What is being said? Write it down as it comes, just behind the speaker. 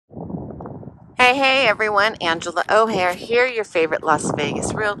Hey everyone, Angela O'Hare here, your favorite Las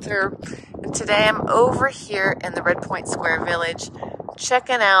Vegas realtor. And today I'm over here in the Redpoint Square Village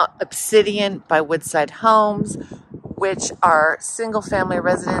checking out Obsidian by Woodside Homes, which are single family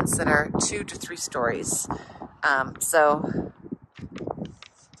residents that are 2 to 3 stories. So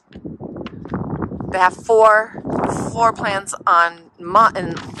they have 4 floor plans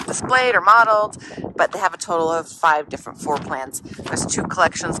displayed or modeled, but they have a total of 5 different floor plans. There's 2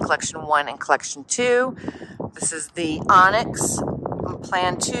 collections, Collection 1 and Collection 2. This is the Onyx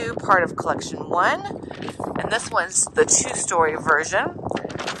Plan 2, part of Collection 1. And this one's the 2-story version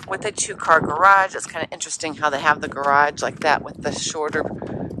with a 2-car garage. It's kind of interesting how they have the garage like that with the shorter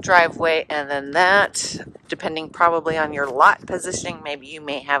driveway, and then that, depending probably on your lot positioning, maybe you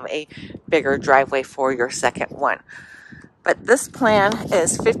may have a bigger driveway for your second one. But this plan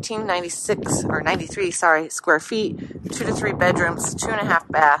is 93 square feet, 2 to 3 bedrooms,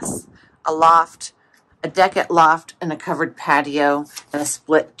 2.5 baths, a loft, a deckette loft, and a covered patio, and a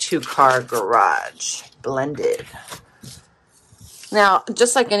split 2-car garage, blended. Now,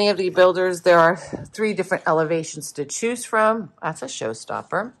 just like any of the builders, there are 3 different elevations to choose from. That's a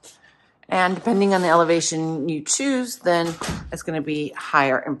showstopper. And depending on the elevation you choose, then it's going to be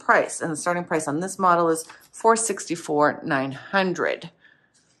higher in price. And the starting price on this model is $464,900.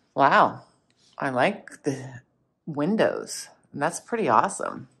 Wow, I like the windows. And that's pretty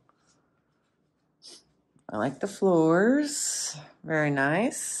awesome. I like the floors. Very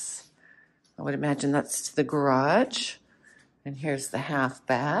nice. I would imagine that's the garage. And here's the half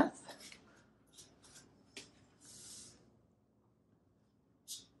bath.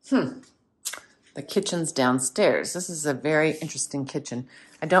 The kitchen's downstairs. This is a very interesting kitchen.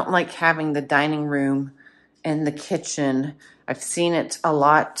 I don't like having the dining room in the kitchen. I've seen it a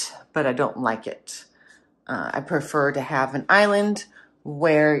lot, but I don't like it. I prefer to have an island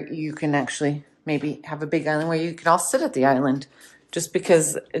where you can actually maybe have a big island where you can all sit at the island, just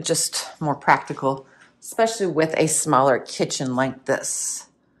because it's just more practical, especially with a smaller kitchen like this.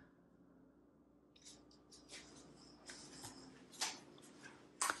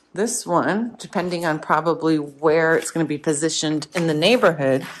 This one, depending on probably where it's going to be positioned in the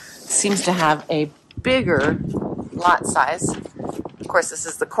neighborhood, seems to have a bigger lot size. Of course, this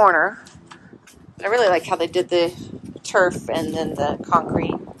is the corner. I really like how they did the turf and then the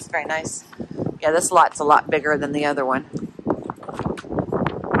concrete. It's very nice. Yeah, this lot's a lot bigger than the other one.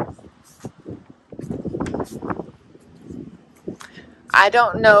 I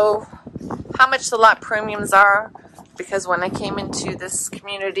don't know how much the lot premiums are, because when I came into this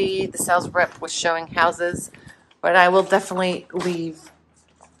community, the sales rep was showing houses, but I will definitely leave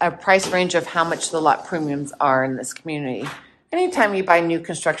a price range of how much the lot premiums are in this community. Anytime you buy new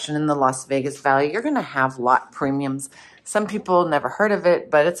construction in the Las Vegas Valley, you're going to have lot premiums. Some people never heard of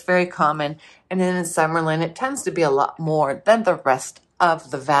it, but it's very common. And then in Summerlin, it tends to be a lot more than the rest of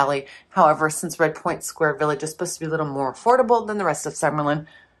the valley. However, since Redpoint Square Village is supposed to be a little more affordable than the rest of Summerlin,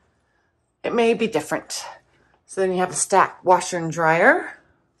 it may be different. So then you have a stacked washer and dryer.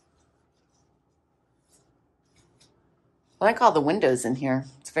 I like all the windows in here.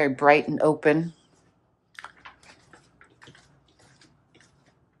 It's very bright and open.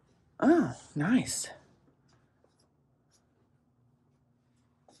 Oh, nice.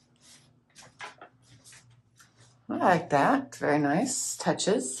 I like that. Very nice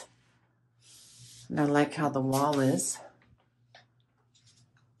touches. And I like how the wall is.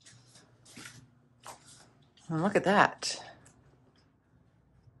 And look at that.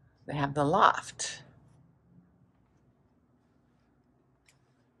 They have the loft.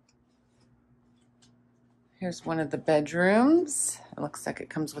 Here's one of the bedrooms. It looks like it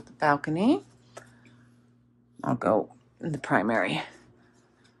comes with a balcony. I'll go in the primary.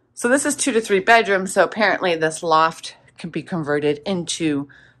 So this is 2 to 3 bedrooms, so apparently this loft can be converted into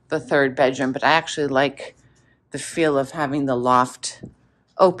the 3rd bedroom, but I actually like the feel of having the loft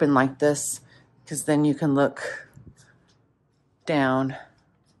open like this, because then you can look down.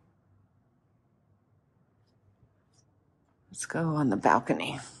 Let's go on the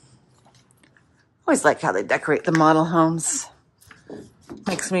balcony. Always like how they decorate the model homes.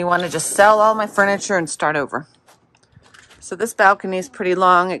 Makes me want to just sell all my furniture and start over. So this balcony is pretty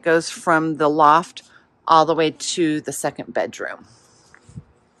long. It goes from the loft all the way to the 2nd bedroom.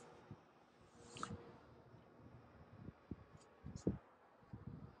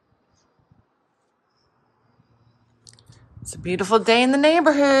 It's a beautiful day in the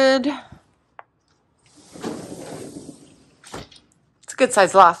neighborhood. It's a good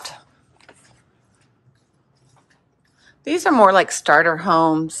sized loft. These are more like starter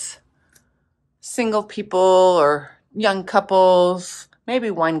homes, single people or young couples, maybe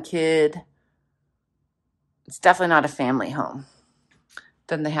one kid. It's definitely not a family home.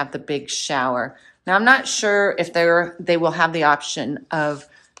 Then they have the big shower. Now, I'm not sure if they will have the option of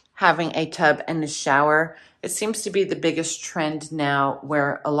having a tub and a shower. It seems to be the biggest trend now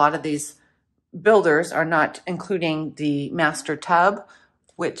where a lot of these builders are not including the master tub,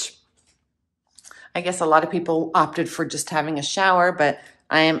 which I guess a lot of people opted for just having a shower, but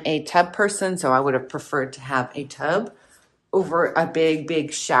I am a tub person, so I would have preferred to have a tub over a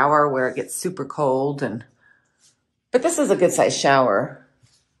big shower where it gets super cold. But this is a good size shower.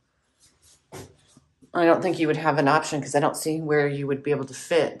 I don't think you would have an option because I don't see where you would be able to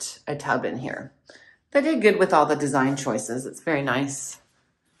fit a tub in here. They did good with all the design choices. It's very nice.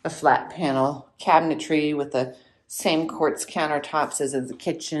 A flat panel cabinetry with the same quartz countertops as in the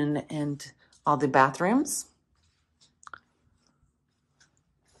kitchen and all the bathrooms.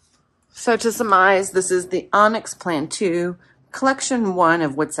 So to surmise, this is the Onyx Plan 2, Collection 1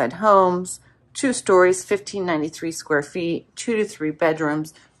 of Woodside Homes, 2 stories, 1,593 square feet, 2 to 3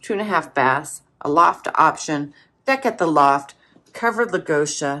 bedrooms, 2.5 baths, a loft option, deck at the loft, covered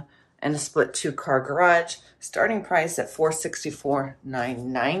loggia, and a split 2-car garage. Starting price at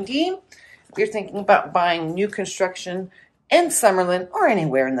 $464,990. If you're thinking about buying new construction in Summerlin or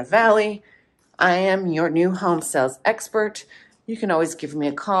anywhere in the valley, I am your new home sales expert. You can always give me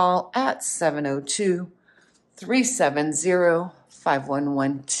a call at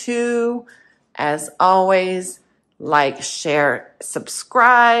 702-370-5112. As always, like, share,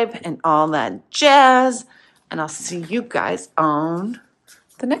 subscribe, and all that jazz. And I'll see you guys on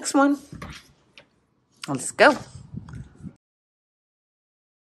the next one. Let's go.